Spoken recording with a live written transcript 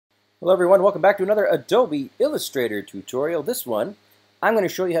Hello everyone, welcome back to another Adobe Illustrator tutorial. This one, I'm going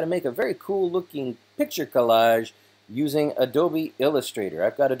to show you how to make a very cool looking picture collage using Adobe Illustrator.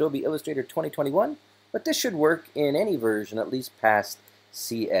 I've got Adobe Illustrator 2021, but this should work in any version, at least past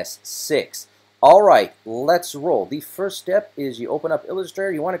CS6. Alright, let's roll. The first step is you open up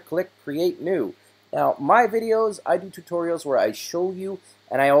Illustrator, you want to click Create New. Now, my videos, I do tutorials where I show you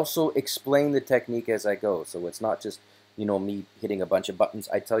and I also explain the technique as I go, so it's not just me hitting a bunch of buttons.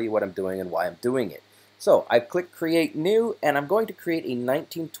 I tell you what I'm doing and why I'm doing it. So I've clicked Create New, and I'm going to create a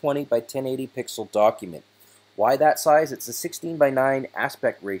 1920 by 1080 pixel document. Why that size? It's a 16 by 9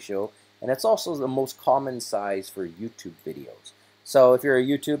 aspect ratio, and it's also the most common size for YouTube videos. So if you're a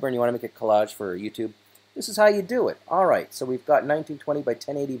YouTuber and you want to make a collage for YouTube, this is how you do it. Alright, so we've got 1920 by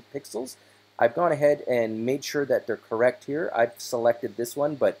 1080 pixels. I've gone ahead and made sure that they're correct here. I've selected this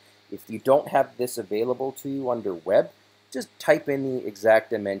one, but if you don't have this available to you under Web, just type in the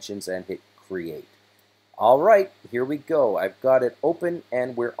exact dimensions and hit create. Alright, here we go. I've got it open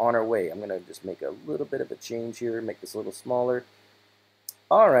and we're on our way. I'm going to just make a little bit of a change here, make this a little smaller.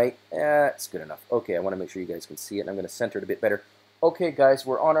 Alright, that's good enough. Okay, I want to make sure you guys can see it, and I'm going to center it a bit better. Okay guys,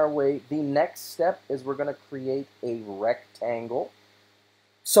 we're on our way. The next step is we're going to create a rectangle.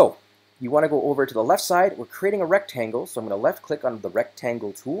 So, you want to go over to the left side. We're creating a rectangle, so I'm going to left click on the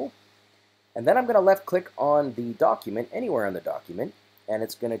rectangle tool. And then I'm going to left click on the document, anywhere on the document, and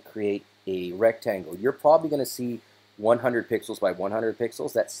it's going to create a rectangle. You're probably going to see 100 pixels by 100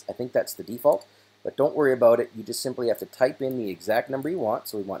 pixels. I think that's the default, but don't worry about it. You just simply have to type in the exact number you want.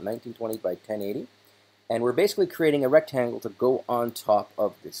 So we want 1920 by 1080. And we're basically creating a rectangle to go on top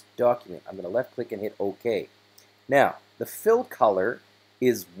of this document. I'm going to left click and hit OK. Now, the fill color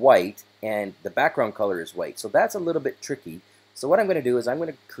is white and the background color is white. So that's a little bit tricky. So what I'm going to do is I'm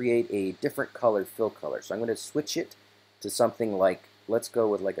going to create a different color fill color. So I'm going to switch it to something like, let's go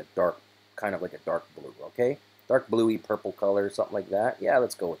with like a dark, kind of like a dark blue, okay? Dark bluey purple color, something like that. Yeah,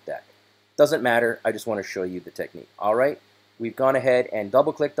 let's go with that. Doesn't matter, I just want to show you the technique. All right, we've gone ahead and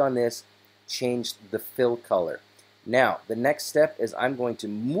double clicked on this, changed the fill color. Now, the next step is I'm going to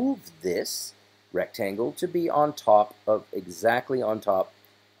move this rectangle to be on top of, exactly on top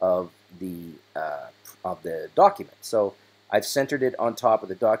of the document. So I've centered it on top of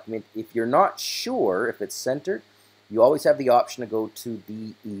the document. If you're not sure if it's centered, you always have the option to go to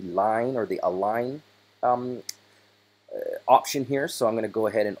the align or the align option here. So I'm going to go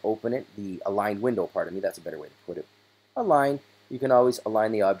ahead and open it, the align window, pardon me, that's a better way to put it. Align, you can always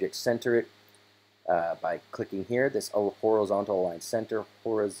align the object, center it by clicking here, this horizontal align center,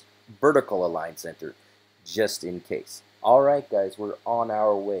 vertical align center, just in case. All right, guys, we're on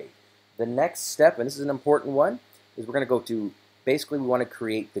our way. The next step, and this is an important one, is we're going to go to, basically we want to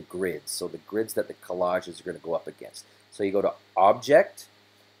create the grids, so the grids that the collages are going to go up against. So you go to Object,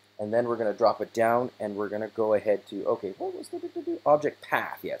 and then we're going to drop it down, and we're going to go ahead to, okay, what was the Object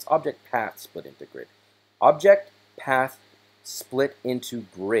Path? Yeah, it's Object Path split into grid. Object Path split into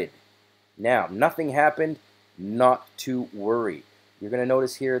grid. Now, nothing happened, not to worry. You're going to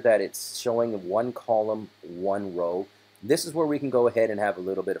notice here that it's showing one column, one row. This is where we can go ahead and have a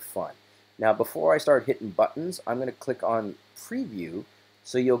little bit of fun. Now, before I start hitting buttons, I'm going to click on Preview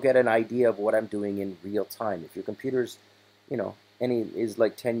so you'll get an idea of what I'm doing in real time. If your computer's, is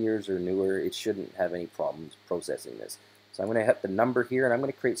like 10 years or newer, it shouldn't have any problems processing this. So I'm going to hit the number here, and I'm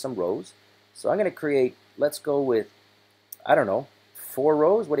going to create some rows. So I'm going to create, let's go with, I don't know, 4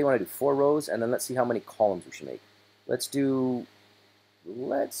 rows. What do you want to do? 4 rows, and then let's see how many columns we should make. Let's do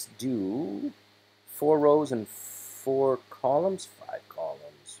 4 rows and 4 columns, 5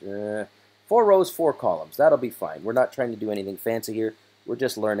 columns. 4 rows, 4 columns. That'll be fine. We're not trying to do anything fancy here. We're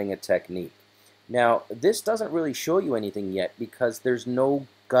just learning a technique. Now, this doesn't really show you anything yet because there's no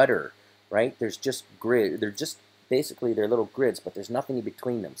gutter, right? There's just grid. They're just basically they're little grids, but there's nothing in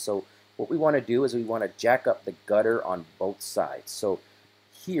between them. So what we want to do is we want to jack up the gutter on both sides. So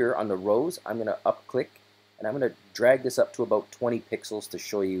here on the rows, I'm going to up click and I'm going to drag this up to about 20 pixels to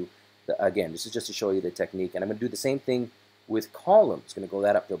show you, again, this is just to show you the technique. And I'm going to do the same thing with columns. Going to go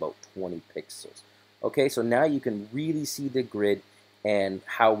that up to about 20 pixels. Okay, so now you can really see the grid and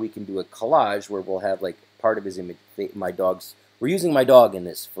how we can do a collage where we'll have like part of his image, my dog's, we're using my dog in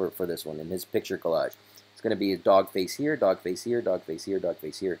this for this one, in his picture collage. It's going to be a dog face here, dog face here, dog face here, dog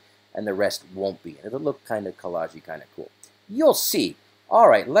face here, and the rest won't be. It'll look kind of collagey, kind of cool. You'll see. All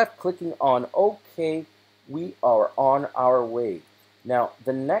right, left clicking on OK, we are on our way. Now,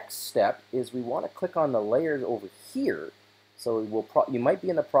 the next step is we want to click on the layers over here. So you might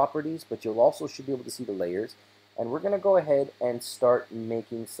be in the properties, but you'll also should be able to see the layers. And we're going to go ahead and start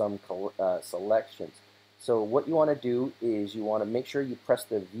making some selections. So what you want to do is you want to make sure you press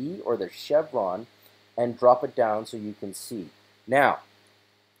the V or the chevron and drop it down so you can see. Now,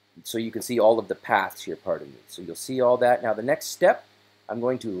 so you can see all of the paths here, pardon me. So you'll see all that. Now the next step, I'm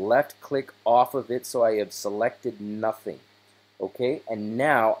going to left click off of it so I have selected nothing. Okay, and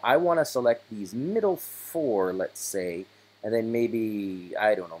now I want to select these middle 4, let's say, and then maybe,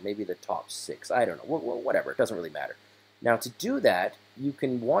 I don't know, maybe the top 6. I don't know, whatever, it doesn't really matter. Now to do that, you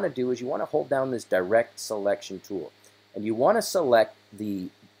want to hold down this direct selection tool. And you want to select the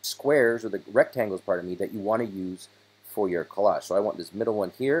squares, or the rectangles, pardon me, that you want to use for your collage. So I want this middle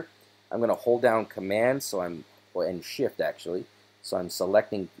one here. I'm going to hold down Command, and Shift actually. So I'm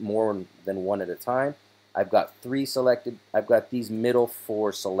selecting more than one at a time. I've got 3 selected. I've got these middle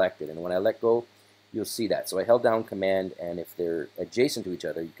 4 selected. And when I let go, you'll see that. So I held down Command, and if they're adjacent to each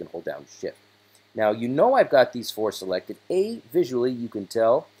other, you can hold down Shift. Now, you know I've got these 4 selected. Visually, you can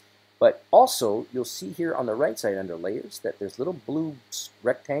tell. But also, you'll see here on the right side under Layers that there's little blue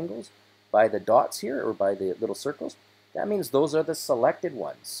rectangles by the dots here, or by the little circles. That means those are the selected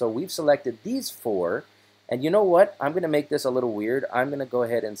ones. So we've selected these 4. And you know what? I'm going to make this a little weird. I'm going to go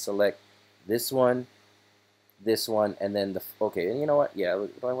ahead and select this one, and then okay, and you know what? Yeah,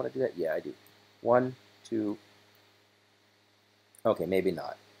 do I want to do that? Yeah, I do. 1, 2. Okay, maybe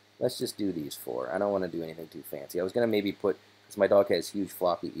not. Let's just do these 4. I don't want to do anything too fancy. I was going to maybe put, because my dog has huge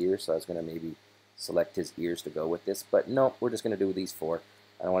floppy ears, so I was going to maybe select his ears to go with this. But no, we're just going to do these 4.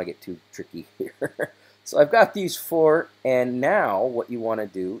 I don't want to get too tricky here. So I've got these 4, and now what you want to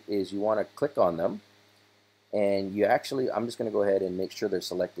do is you want to click on them. And I'm just going to go ahead and make sure they're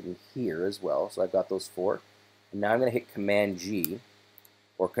selected in here as well. So I've got those 4. And now I'm going to hit Command G,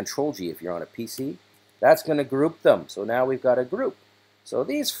 or Control G if you're on a PC. That's going to group them. So now we've got a group. So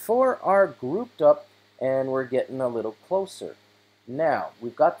these 4 are grouped up, and we're getting a little closer. Now,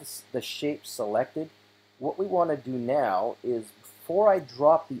 we've got the shape selected. What we want to do now is, before I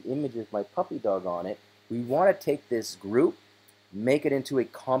drop the image of my puppy dog on it, we want to take this group, make it into a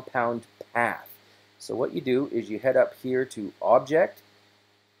compound path. So what you do is you head up here to Object,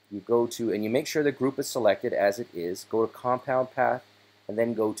 you go to, and you make sure the group is selected as it is, go to Compound Path, and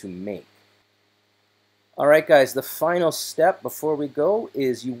then go to Make. Alright guys, the final step before we go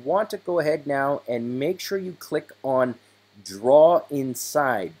is you want to go ahead now and make sure you click on Draw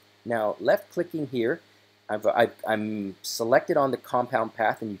Inside. Now, left clicking here, I'm selected on the compound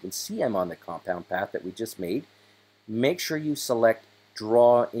path, and you can see I'm on the compound path that we just made. Make sure you select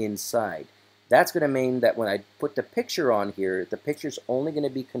Draw Inside. That's going to mean that when I put the picture on here, the picture's only going to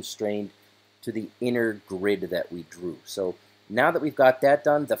be constrained to the inner grid that we drew. So now that we've got that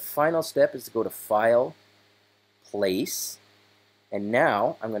done, the final step is to go to File, Place, and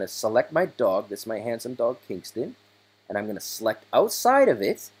now I'm going to select my dog. This is my handsome dog, Kingston, and I'm going to select outside of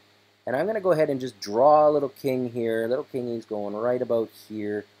it, and I'm going to go ahead and just draw a little king here. Little kingy's going right about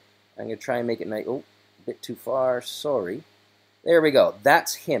here. I'm going to try and make it nice. Oh, a bit too far, sorry. There we go.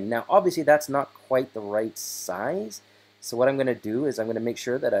 That's him. Now, obviously, that's not quite the right size. So what I'm going to do is I'm going to make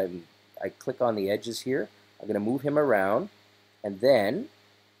sure that I click on the edges here. I'm going to move him around. And then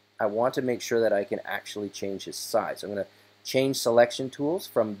I want to make sure that I can actually change his size. So I'm going to change selection tools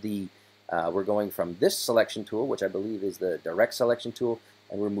from we're going from this selection tool, which I believe is the direct selection tool,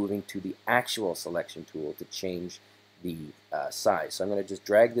 and we're moving to the actual selection tool to change the size. So I'm going to just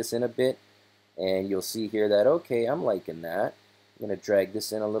drag this in a bit, and you'll see here that, okay, I'm liking that. I'm going to drag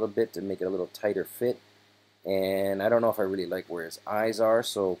this in a little bit to make it a little tighter fit. And I don't know if I really like where his eyes are,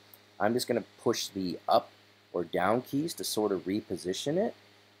 so I'm just going to push the up or down keys to sort of reposition it.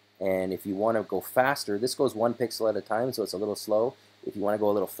 And if you want to go faster, this goes 1 pixel at a time, so it's a little slow. If you want to go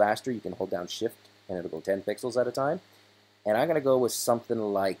a little faster, you can hold down Shift, and it'll go 10 pixels at a time. And I'm going to go with something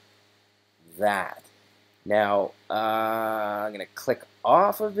like that. Now, I'm going to click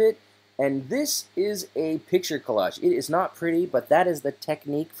off of it. And this is a picture collage. It is not pretty, but that is the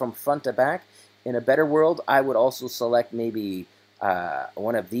technique from front to back. In a better world, I would also select maybe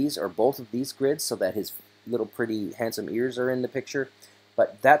one of these or both of these grids so that his little pretty handsome ears are in the picture.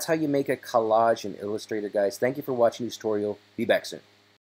 But that's how you make a collage in Illustrator, guys. Thank you for watching this tutorial. Be back soon.